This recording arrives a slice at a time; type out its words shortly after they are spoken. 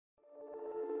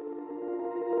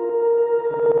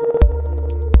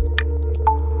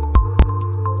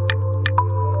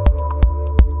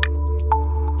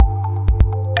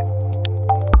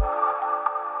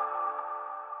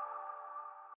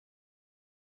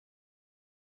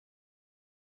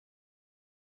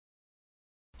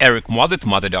Eric Muathe,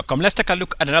 Muathe.com. Let's take a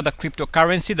look at another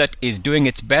cryptocurrency that is doing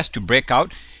its best to break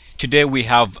out. Today we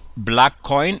have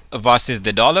BlackCoin versus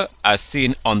the dollar as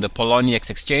seen on the Poloniex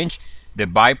exchange. The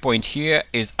buy point here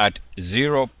is at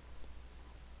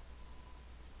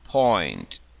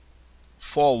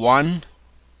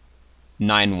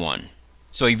 0.4191.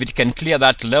 So if it can clear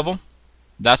that level,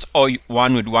 that's all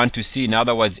one would want to see. In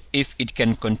other words, if it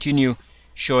can continue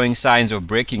showing signs of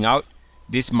breaking out,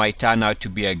 this might turn out to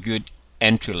be a good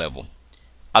entry level.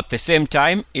 At the same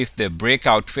time, if the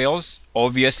breakout fails,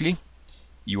 obviously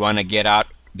you want to get out,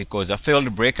 because a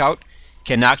failed breakout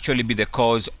can actually be the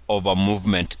cause of a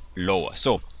movement lower.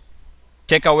 So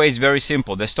takeaway is very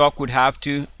simple. The stock would have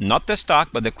to, not the stock,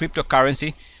 but the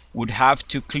cryptocurrency would have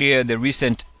to clear the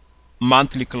recent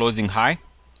monthly closing high,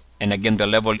 and again the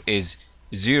level is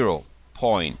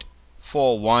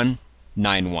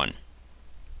 0.4191.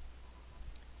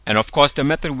 And of course the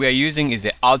method we are using is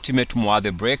the ultimate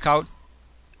Muathe breakout.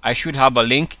 I should have a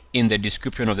link in the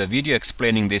description of the video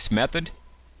explaining this method.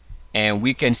 And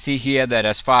we can see here that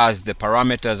as far as the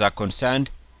parameters are concerned,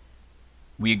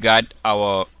 we got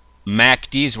our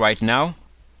MACDs right now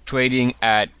trading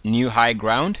at new high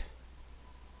ground,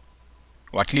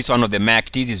 or at least one of the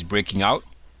MACDs is breaking out.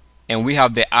 And we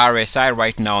have the RSI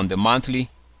right now on the monthly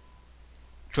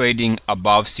trading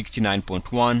above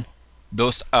 69.1.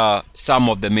 Those are some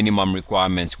of the minimum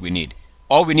requirements we need.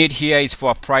 All we need here is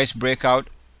for a price breakout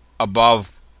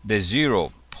above the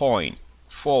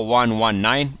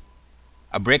 0.4119.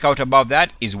 A breakout above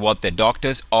that is what the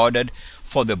doctors ordered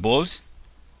for the bulls.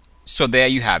 So there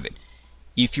you have it.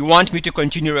 If you want me to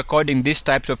continue recording these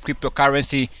types of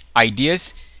cryptocurrency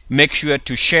ideas, make sure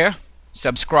to share,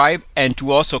 subscribe, and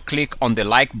to also click on the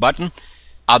like button.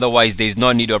 Otherwise, there is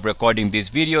no need of recording these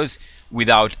videos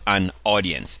without an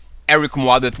audience. Eric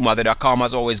Muathe, Muathe.com.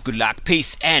 As always, good luck,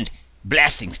 peace, and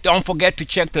blessings. Don't forget to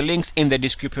check the links in the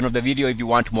description of the video if you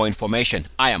want more information.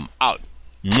 I am out.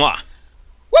 Mwah.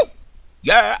 Woo!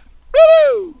 Yeah!